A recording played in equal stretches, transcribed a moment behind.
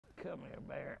come here,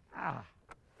 bear. Ah.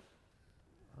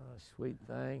 Oh, sweet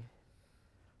thing.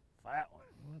 Fat one.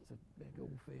 That's a big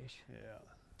old fish. Yeah.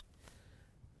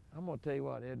 I'm gonna tell you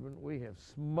what, Edwin, we have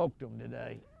smoked them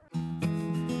today.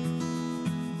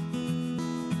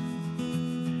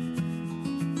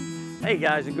 Hey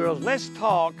guys and girls, let's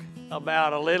talk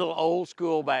about a little old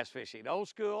school bass fishing. Old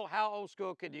school, how old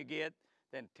school could you get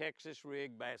than Texas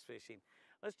rig bass fishing?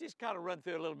 Let's just kind of run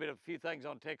through a little bit of a few things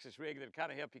on Texas rig that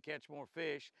kind of help you catch more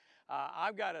fish.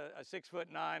 I've got a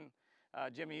 6'9"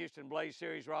 Jimmy Houston Blaze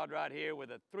Series rod right here with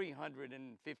a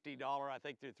 $350, I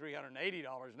think they're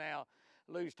 $380 now,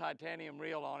 loose titanium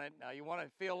reel on it. Now you want to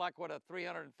feel like what a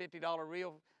 $350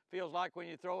 reel feels like when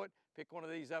you throw it, pick one of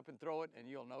these up and throw it and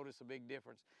you'll notice a big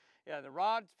difference. Yeah, the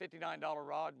rod's $59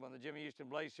 rod, one of the Jimmy Houston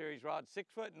Blaze Series rods,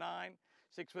 6'9",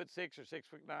 6'6" or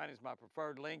 6'9" is my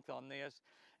preferred length on this.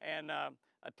 And a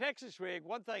Texas rig,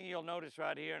 one thing you'll notice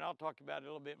right here, and I'll talk about it a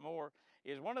little bit more,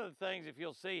 is one of the things, if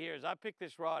you'll see here, as I pick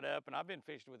this rod up, and I've been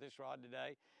fishing with this rod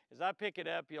today, as I pick it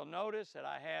up, you'll notice that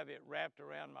I have it wrapped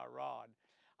around my rod.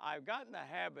 I've gotten the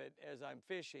habit as I'm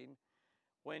fishing,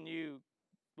 when you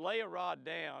lay a rod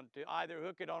down, to either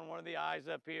hook it on one of the eyes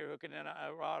up here, hook it in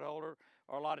a rod holder,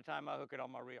 or a lot of time I hook it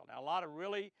on my reel. Now a lot of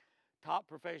really top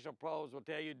professional pros will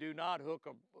tell you do not hook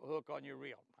on your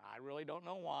reel. I really don't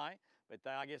know why, but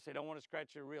I guess they don't want to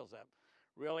scratch their reels up.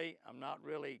 Really, I'm not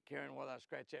really caring whether I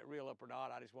scratch that reel up or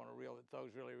not. I just want a reel that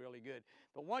throws really, really good.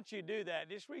 But once you do that,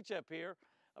 just reach up here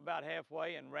about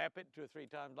halfway and wrap it 2 or 3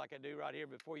 times like I do right here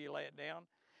before you lay it down.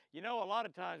 You know, a lot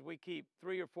of times we keep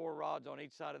 3 or 4 rods on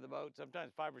each side of the boat.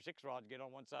 Sometimes 5 or 6 rods get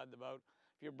on one side of the boat.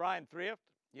 If you're Brian Thrift,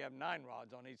 you have 9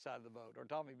 rods on each side of the boat, or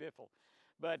Tommy Biffle.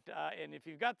 But, and if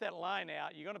you've got that line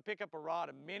out, you're gonna pick up a rod,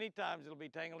 and many times it'll be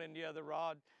tangled into the other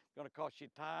rod. It's gonna cost you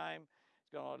time.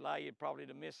 It's gonna allow you probably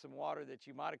to miss some water that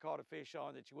you might have caught a fish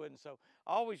on that you wouldn't. So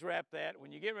always wrap that.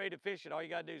 When you get ready to fish it, all you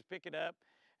gotta do is pick it up,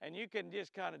 and you can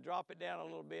just kind of drop it down a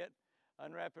little bit,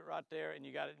 unwrap it right there, and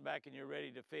you got it back and you're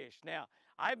ready to fish. Now,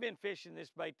 I've been fishing this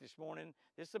bait this morning.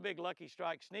 This is a big Lucky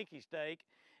Strike sneaky stake,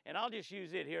 and I'll just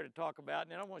use it here to talk about.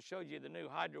 And then I want to show you the new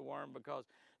hydro worm, because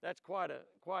that's quite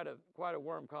a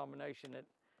worm combination that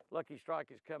Lucky Strike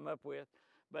has come up with.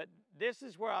 But this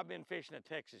is where I've been fishing a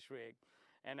Texas rig.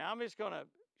 And I'm just gonna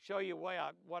show you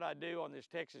what I do on this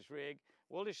Texas rig.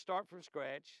 We'll just start from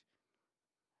scratch.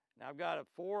 Now I've got a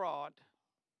 4/0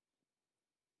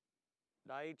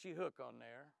 Daiichi hook on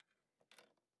there.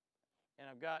 And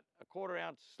I've got a 1/4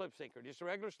 ounce slip sinker, just a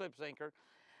regular slip sinker.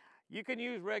 You can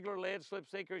use regular lead slip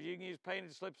sinkers. You can use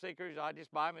painted slip sinkers. I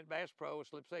just buy them at Bass Pro. A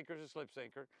slip sinker is a slip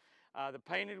sinker. The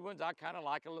painted ones I kind of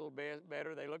like a little bit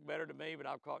better. They look better to me, but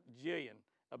I've caught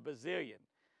a bazillion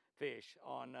fish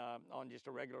on just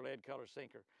a regular lead color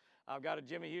sinker. I've got a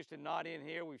Jimmy Houston knot in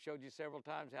here. We've showed you several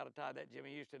times how to tie that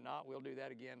Jimmy Houston knot. We'll do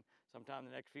that again sometime in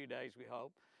the next few days, we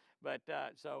hope. But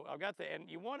so I've got and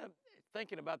you want to,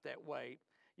 thinking about that weight,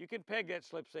 you can peg that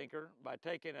slip sinker by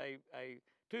taking a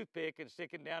toothpick and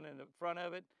sticking down in the front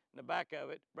of it, in the back of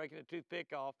it, breaking the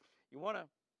toothpick off. You want to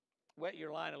wet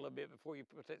your line a little bit before you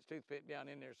put that toothpick down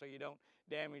in there so you don't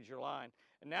damage your line.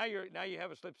 And now you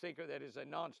have a slip sinker that is a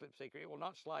non-slip sinker. It will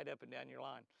not slide up and down your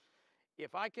line.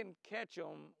 If I can catch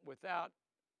them without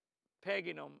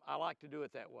pegging them, I like to do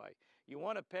it that way. You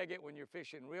want to peg it when you're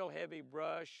fishing real heavy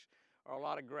brush or a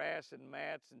lot of grass and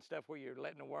mats and stuff where you're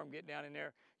letting the worm get down in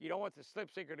there. You don't want the slip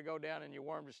sinker to go down and your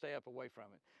worm to stay up away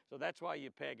from it. So that's why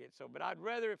you peg it. So, but I'd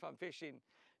rather, if I'm fishing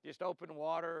just open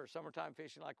water or summertime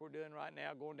fishing like we're doing right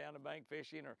now, going down the bank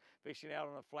fishing or fishing out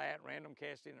on a flat, random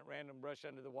casting at random brush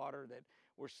under the water that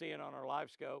we're seeing on our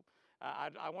live scope,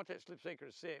 I want that slip sinker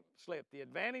to slip. The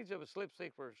advantage of a slip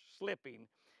sinker slipping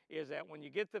is that when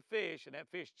you get the fish and that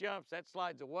fish jumps, that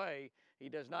slides away. He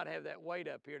does not have that weight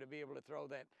up here to be able to throw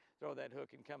that hook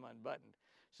and come unbuttoned.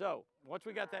 So once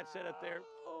we got that set up there,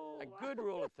 a good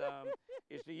rule of thumb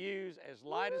is to use as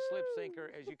light a slip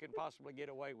sinker as you can possibly get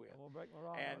away with.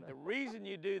 And the reason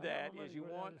you do that is you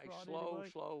want a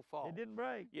slow fall. It didn't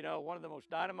break. You know, one of the most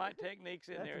dynamite techniques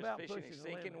in there is fishing a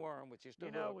sinking worm with just a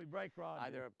hook. We break rods.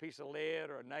 Either a piece of lead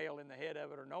or a nail in the head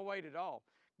of it or no weight at all,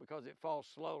 because it falls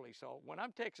slowly. So when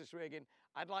I'm Texas rigging,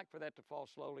 I'd like for that to fall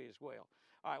slowly as well.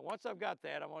 All right, once I've got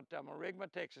that, I'm gonna rig my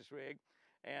Texas rig.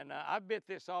 And I've bit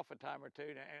this off a time or two,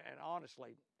 and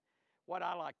honestly, what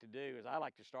I like to do is I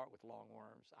like to start with long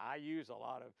worms. I use a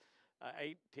lot of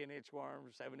 8, 10-inch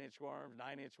worms, 7-inch worms,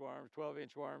 9-inch worms,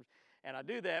 12-inch worms, and I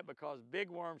do that because big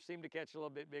worms seem to catch a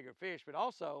little bit bigger fish, but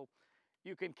also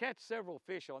you can catch several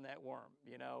fish on that worm.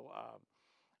 You know,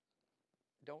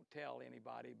 don't tell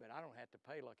anybody, but I don't have to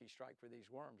pay Lucky Strike for these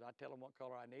worms. I tell them what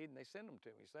color I need and they send them to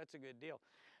me. So that's a good deal.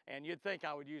 And you'd think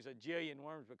I would use a jillion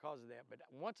worms because of that. But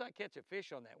once I catch a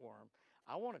fish on that worm,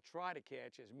 I want to try to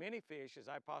catch as many fish as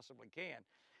I possibly can.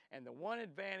 And the one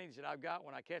advantage that I've got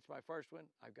when I catch my first one,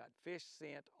 I've got fish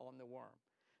scent on the worm.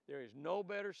 There is no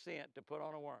better scent to put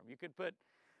on a worm. You could put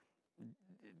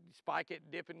Spike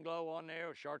It Dip and Glow on there,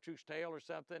 or chartreuse tail or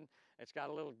something. It's got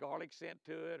a little garlic scent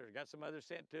to it, or got some other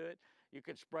scent to it. You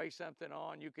can spray something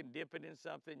on, you can dip it in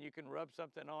something, you can rub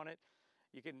something on it.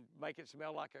 You can make it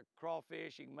smell like a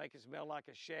crawfish, you can make it smell like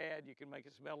a shad, you can make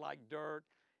it smell like dirt,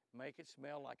 make it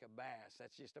smell like a bass.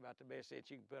 That's just about the best scent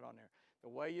you can put on there. The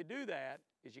way you do that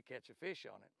is you catch a fish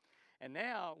on it. And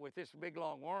now with this big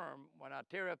long worm, when I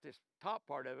tear up this top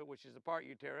part of it, which is the part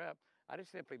you tear up, I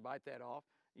just simply bite that off,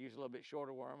 use a little bit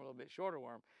shorter worm, a little bit shorter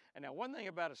worm. And now one thing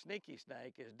about a sneaky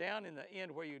snake is down in the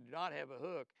end where you do not have a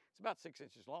hook, it's about 6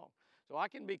 inches long. So I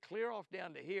can be clear off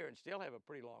down to here and still have a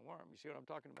pretty long worm. You see what I'm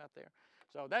talking about there?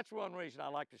 So that's one reason I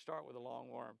like to start with a long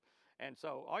worm. And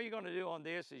so all you're going to do on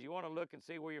this is you want to look and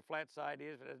see where your flat side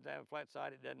is. If it doesn't have a flat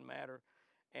side, it doesn't matter.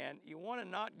 And you want to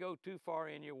not go too far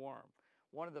in your worm.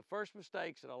 One of the first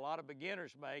mistakes that a lot of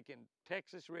beginners make in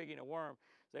Texas rigging a worm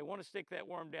is they want to stick that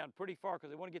worm down pretty far because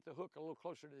they want to get the hook a little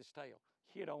closer to this tail.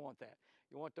 You don't want that.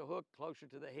 You want the hook closer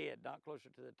to the head, not closer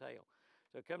to the tail.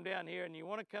 So come down here and you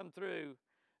want to come through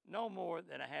no more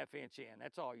than a ½ inch in.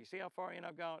 That's all. You see how far in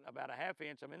I've gone? About a ½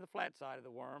 inch. I'm in the flat side of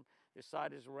the worm. This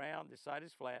side is round, this side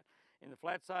is flat. In the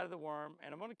flat side of the worm,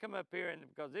 and I'm going to come up here, and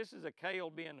because this is a Kale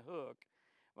bend hook,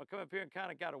 I'm going to come up here and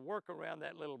kind of got to work around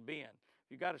that little bend.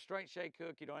 If you've got a straight shake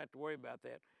hook, you don't have to worry about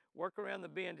that. Work around the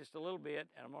bend just a little bit,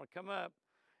 and I'm going to come up,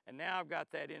 and now I've got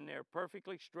that in there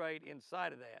perfectly straight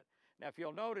inside of that. Now, if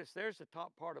you'll notice, there's the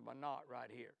top part of my knot right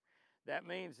here. That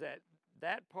means that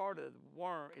that part of the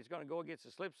worm is going to go against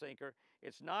the slip sinker.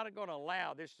 It's not going to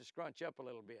allow this to scrunch up a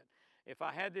little bit. If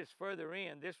I had this further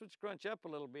in, this would scrunch up a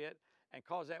little bit and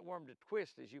cause that worm to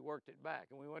twist as you worked it back.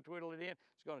 And when we want to twiddle it in,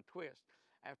 it's going to twist.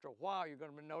 After a while, you're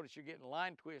going to notice you're getting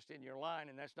line twist in your line,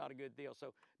 and that's not a good deal.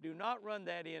 So do not run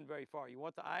that in very far. You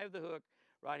want the eye of the hook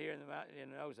right here in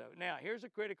the nose of it. Now, here's a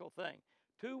critical thing.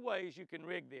 2 ways you can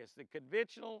rig this. The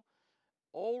conventional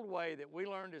old way that we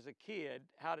learned as a kid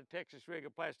how to Texas rig a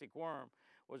plastic worm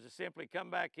was to simply come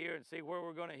back here and see where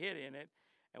we're going to hit in it,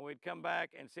 and we'd come back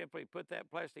and simply put that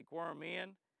plastic worm in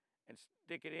and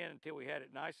stick it in until we had it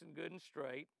nice and good and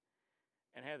straight,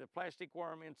 and have the plastic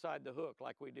worm inside the hook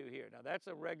like we do here. Now that's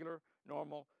a regular,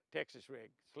 normal Texas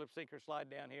rig. Slip sinker slide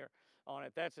down here on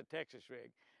it, that's a Texas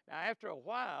rig. Now after a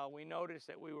while, we noticed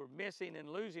that we were missing and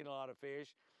losing a lot of fish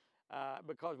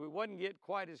because we wouldn't get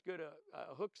quite as good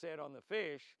a hook set on the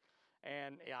fish.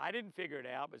 And I didn't figure it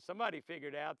out, but somebody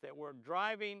figured out that we're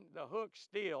driving the hook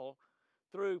still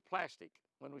through plastic.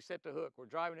 When we set the hook, we're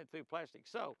driving it through plastic.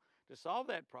 So to solve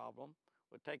that problem,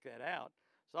 we'll take that out,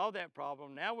 solve that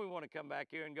problem. Now we want to come back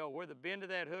here and go where the bend of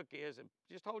that hook is, and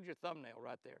just hold your thumbnail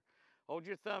right there. Hold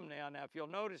your thumbnail. Now if you'll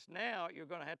notice now, you're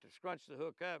going to have to scrunch the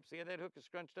hook up. See how that hook is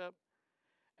scrunched up?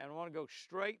 And I want to go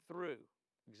straight through,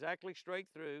 exactly straight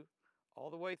through, all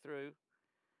the way through.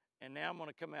 And now I'm going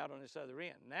to come out on this other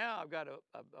end. Now I've got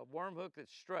a worm hook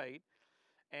that's straight,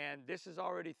 and this is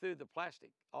already through the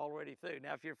plastic, already through.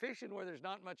 Now if you're fishing where there's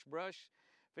not much brush,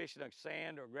 fishing on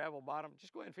sand or gravel bottom,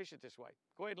 just go ahead and fish it this way.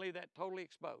 Go ahead and leave that totally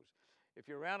exposed. If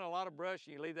you're around a lot of brush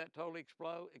and you leave that totally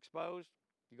exposed,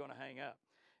 you're going to hang up.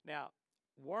 Now,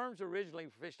 worms originally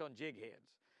fished on jig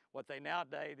heads, what they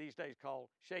these days call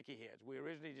shaky heads. We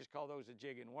originally just called those a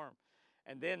jig and worm.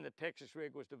 And then the Texas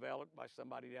rig was developed by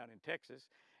somebody down in Texas.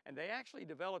 And they actually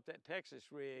developed that Texas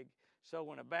rig so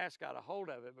when a bass got a hold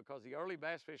of it, because the early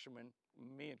bass fishermen,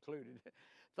 me included,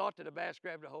 thought that a bass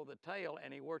grabbed a hold of the tail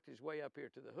and he worked his way up here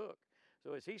to the hook.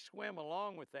 So as he swam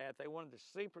along with that, they wanted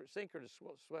the sinker to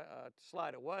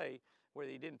slide away where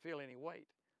he didn't feel any weight,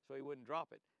 so he wouldn't drop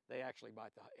it. They actually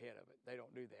bite the head of it. They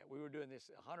don't do that. We were doing this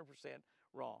 100%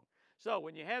 wrong. So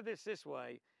when you have this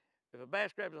way, if a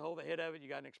bass grabs a hold of the head of it, you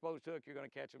got an exposed hook, you're going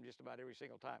to catch them just about every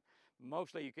single time.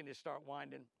 Mostly you can just start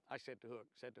winding. I set the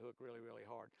hook really, really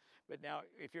hard. But now,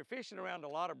 if you're fishing around a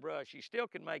lot of brush, you still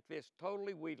can make this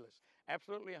totally weedless.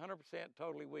 Absolutely 100%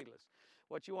 totally weedless.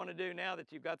 What you want to do now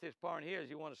that you've got this part here is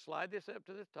you want to slide this up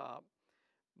to the top,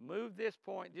 move this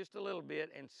point just a little bit,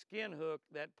 and skin hook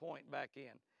that point back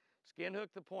in. Skin hook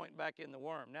the point back in the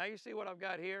worm. Now you see what I've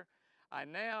got here? I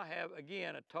now have,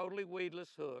 again, a totally weedless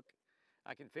hook.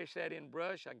 I can fish that in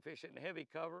brush, I can fish it in heavy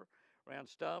cover, around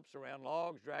stumps, around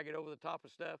logs, drag it over the top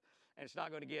of stuff, and it's not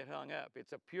going to get hung up.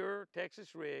 It's a pure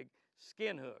Texas rig,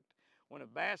 skin hooked. When a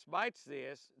bass bites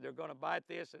this, they're going to bite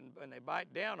this, and when they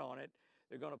bite down on it,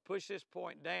 they're going to push this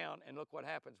point down, and look what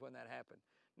happens when that happens.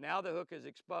 Now the hook is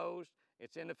exposed,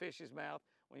 it's in the fish's mouth.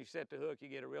 When you set the hook, you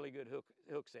get a really good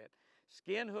hook set.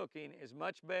 Skin hooking is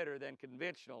much better than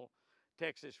conventional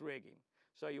Texas rigging.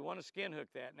 So you want to skin hook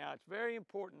that. Now it's very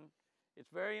important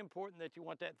that you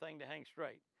want that thing to hang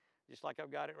straight, just like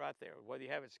I've got it right there. Whether you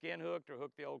have it skin hooked or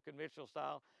hooked the old conventional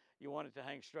style, you want it to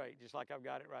hang straight, just like I've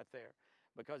got it right there.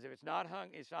 Because if it's not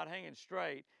hanging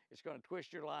straight, it's going to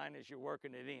twist your line as you're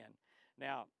working it in.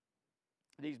 Now,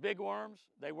 these big worms,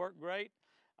 they work great.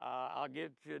 I'll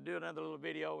do another little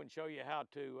video and show you how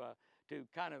to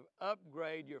kind of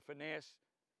upgrade your finesse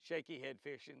shaky head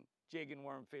fishing, jig and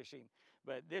worm fishing.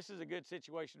 But this is a good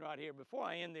situation right here. Before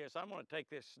I end this, I'm going to take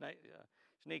this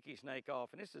sneaky snake off.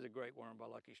 And this is a great worm by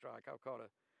Lucky Strike. I've caught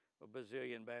a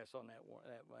bazillion bass on that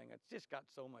thing. It's just got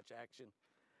so much action.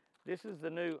 This is the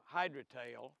new Hydra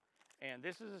Tail, and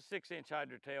this is a 6-inch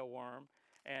Hydra Tail worm.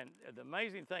 And the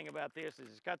amazing thing about this is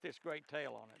it's got this great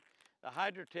tail on it. The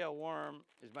Hydra Tail worm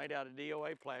is made out of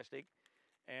DOA plastic,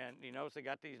 and you notice they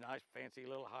got these nice fancy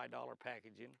little high dollar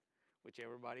packaging, which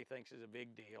everybody thinks is a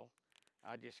big deal.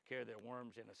 I just carry their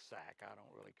worms in a sack. I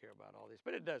don't really care about all this,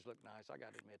 but it does look nice. I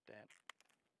got to admit that.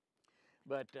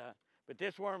 But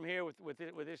this worm here with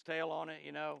this tail on it,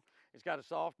 you know, it's got a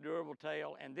soft, durable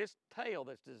tail, and this tail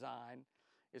that's designed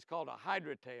is called a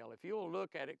Hydra Tail. If you'll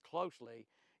look at it closely,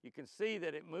 you can see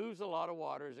that it moves a lot of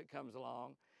water as it comes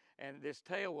along, and this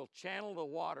tail will channel the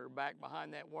water back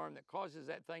behind that worm that causes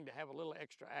that thing to have a little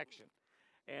extra action.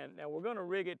 And now we're going to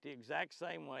rig it the exact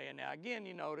same way. And now again,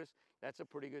 you notice that's a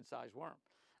pretty good sized worm.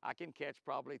 I can catch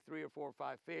probably 3 or 4 or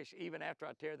 5 fish even after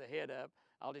I tear the head up.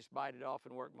 I'll just bite it off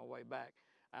and work my way back.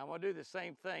 I'm going to do the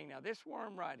same thing. Now this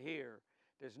worm right here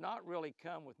does not really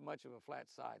come with much of a flat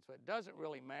side, so it doesn't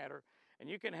really matter. And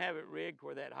you can have it rigged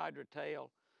where that Hydra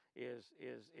tail is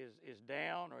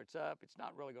down or it's up. It's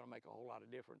not really going to make a whole lot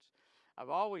of difference. I've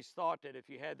always thought that if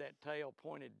you had that tail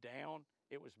pointed down,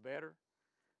 it was better.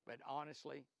 But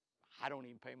honestly, I don't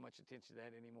even pay much attention to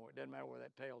that anymore. It doesn't matter whether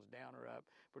that tail's down or up,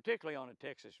 particularly on a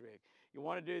Texas rig. You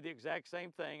want to do the exact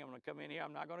same thing. I'm going to come in here.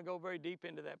 I'm not going to go very deep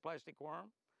into that plastic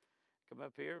worm. Come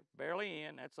up here, barely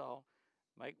in, that's all.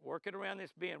 Work it around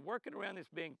this bend. Work it around this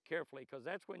bend carefully, because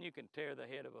that's when you can tear the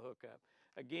head of a hook up.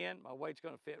 Again, my weight's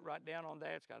going to fit right down on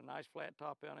that. It's got a nice flat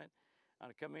top on it. I'm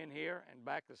going to come in here and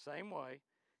back the same way.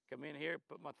 Come in here,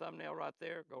 put my thumbnail right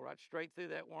there, go right straight through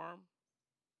that worm.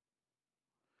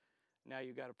 Now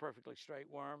you've got a perfectly straight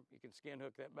worm. You can skin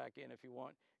hook that back in if you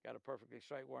want. Got a perfectly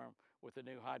straight worm with the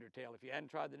new Hydra Tail. If you hadn't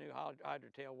tried the new Hydra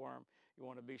Tail worm, you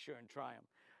want to be sure and try them.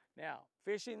 Now,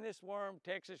 fishing this worm,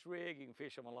 Texas rig, you can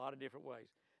fish them a lot of different ways.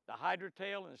 The Hydra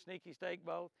Tail and the Sneaky Stake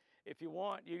both, if you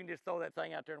want, you can just throw that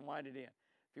thing out there and wind it in.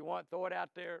 If you want, throw it out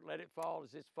there, let it fall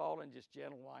as it's falling, just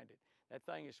gentle wind it. That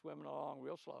thing is swimming along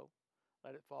real slow.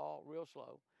 Let it fall real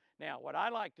slow. Now, what I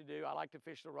like to do, I like to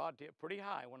fish the rod tip pretty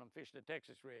high when I'm fishing a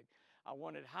Texas rig. I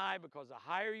want it high because the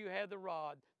higher you have the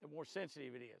rod, the more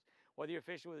sensitive it is. Whether you're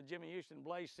fishing with a Jimmy Houston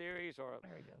Blaze series or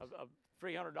a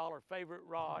 $300 favorite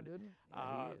rod,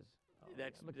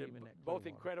 that's both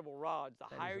incredible rods.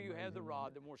 The higher you have the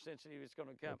rod, the more sensitive it's going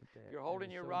to become. If you're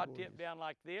holding your rod tip down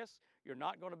like this, you're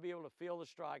not going to be able to feel the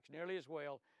strikes nearly as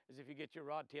well as if you get your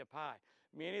rod tip high.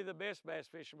 Many of the best bass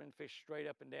fishermen fish straight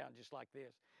up and down just like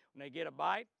this. When they get a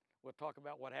bite, we'll talk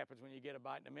about what happens when you get a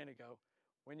bite in a minute ago.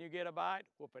 When you get a bite,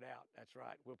 whoop it out. That's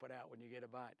right, whoop it out when you get a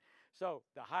bite. So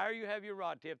the higher you have your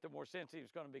rod tip, the more sensitive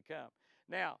it's going to become.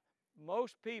 Now,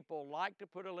 most people like to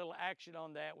put a little action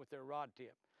on that with their rod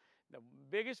tip. The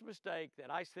biggest mistake that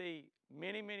I see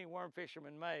many, many worm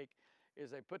fishermen make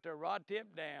is they put their rod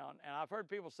tip down, and I've heard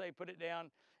people say put it down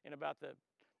in about the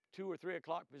 2 or 3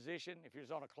 o'clock position. If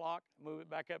you're on a clock, move it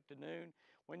back up to noon.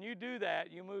 When you do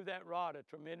that, you move that rod a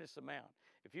tremendous amount.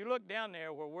 If you look down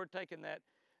there where we're taking that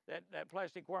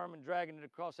plastic worm and dragging it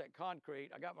across that concrete,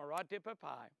 I got my rod tip up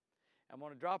high. I'm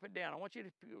going to drop it down. I want you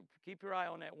to keep your eye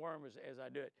on that worm as I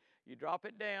do it. You drop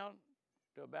it down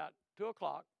to about 2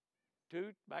 o'clock,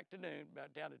 back to noon,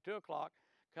 about down to 2 o'clock,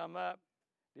 come up.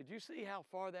 Did you see how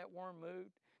far that worm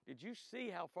moved? Did you see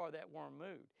how far that worm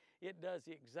moved? It does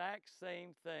the exact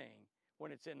same thing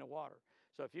when it's in the water.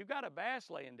 So if you've got a bass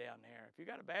laying down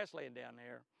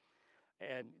there,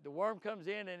 and the worm comes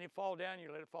in and it falls down,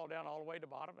 you let it fall down all the way to the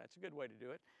bottom. That's a good way to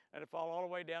do it. Let it fall all the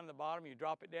way down to the bottom. You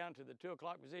drop it down to the 2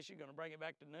 o'clock position. You're going to bring it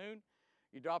back to noon.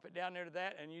 You drop it down there to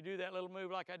that, and you do that little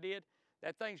move like I did.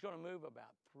 That thing's going to move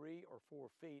about 3 or 4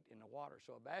 feet in the water.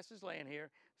 So a bass is laying here,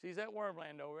 sees that worm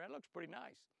land over there. It looks pretty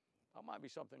nice. That might be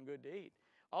something good to eat.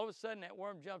 All of a sudden, that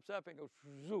worm jumps up and goes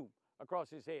zoom across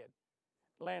his head.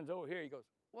 Lands over here. He goes,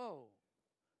 whoa,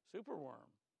 super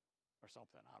worm. or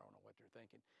something. I don't know what they're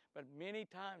thinking. But many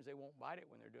times they won't bite it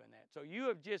when they're doing that. So you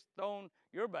have just thrown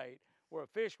your bait where a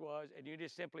fish was, and you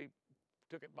just simply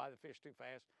took it by the fish too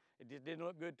fast. It just didn't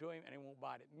look good to him, and he won't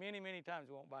bite it. Many, many times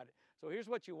he won't bite it. So here's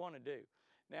what you want to do.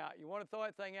 Now, you want to throw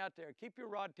that thing out there. Keep your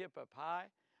rod tip up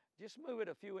high. Just move it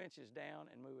a few inches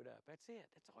down and move it up. That's it.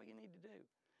 That's all you need to do.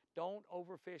 Don't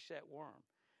overfish that worm.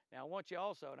 Now, I want you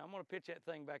also, and I'm going to pitch that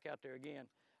thing back out there again.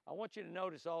 I want you to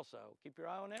notice also, keep your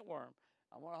eye on that worm.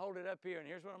 I'm going to hold it up here, and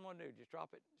here's what I'm going to do. Just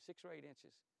drop it 6 or 8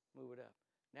 inches, move it up.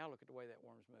 Now look at the way that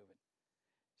worm's moving.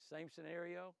 Same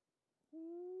scenario.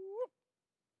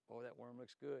 Boy, that worm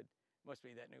looks good. Must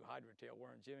be that new hydra tail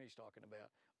worm Jimmy's talking about.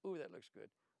 Ooh, that looks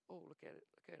good. Oh, look at it,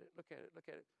 look at it, look at it, look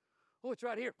at it. Oh, it's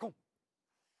right here. Come.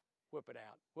 Whip it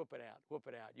out, whip it out, whip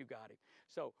it out. You got him.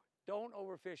 So don't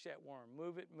overfish that worm.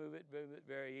 Move it, move it, move it,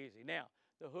 very easy. Now,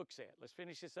 the hook set. Let's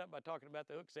finish this up by talking about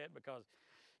the hook set, because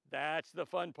that's the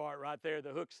fun part right there,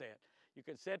 the hook set. You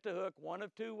can set the hook one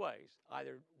of 2 ways.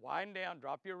 Either wind down,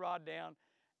 drop your rod down,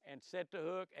 and set the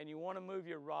hook, and you want to move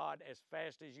your rod as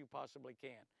fast as you possibly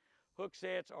can. Hook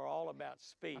sets are all about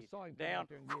speed. I saw him down, come out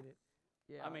there and get it.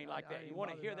 Yeah, I mean, like that. You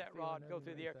want to hear that rod go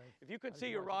through the air. If you could see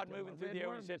your rod moving through the air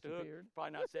when you set the hook,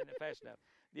 probably not setting it fast enough.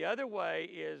 The other way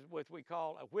is what we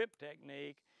call a whip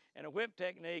technique. And a whip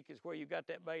technique is where you got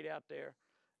that bait out there.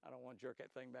 I don't want to jerk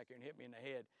that thing back here and hit me in the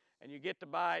head. And you get the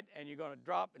bite, and you're going to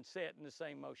drop and set in the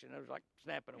same motion. It was like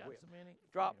snapping a whip.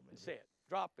 Drop and set,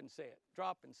 drop and set,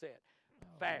 drop and set.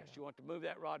 Fast. Yeah. You want to move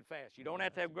that rod fast. You don't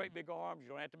have to have great big arms. You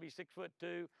don't have to be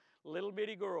 6'2". Little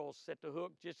bitty girls set the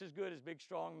hook just as good as big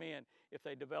strong men if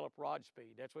they develop rod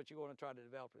speed. That's what you want to try to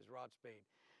develop, is rod speed.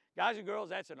 Guys and girls,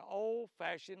 that's an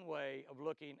old-fashioned way of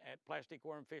looking at plastic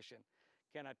worm fishing.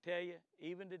 Can I tell you,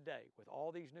 even today, with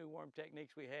all these new worm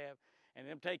techniques we have, and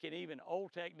them taking even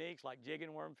old techniques like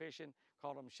jigging worm fishing,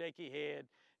 call them shaky head,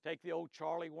 take the old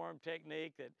Charlie worm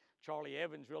technique that Charlie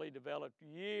Evans really developed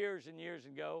years and years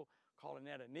ago, calling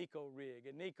that a Nico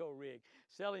rig,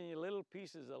 selling you little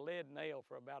pieces of lead nail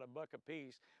for about $1 a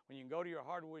piece. When you can go to your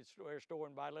hardware store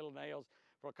and buy little nails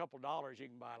for a couple dollars, you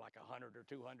can buy like 100 or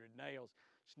 200 nails,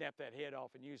 snap that head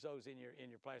off and use those in your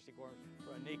plastic worms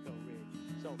for a Nico rig.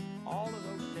 So all of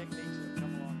those techniques that have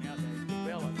come along nowadays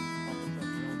developed on the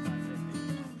old time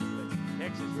techniques. But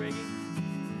Texas rigging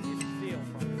is still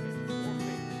probably more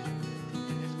big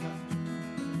in this country.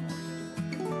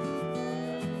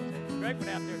 Great one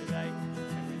out there today.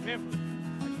 And remember,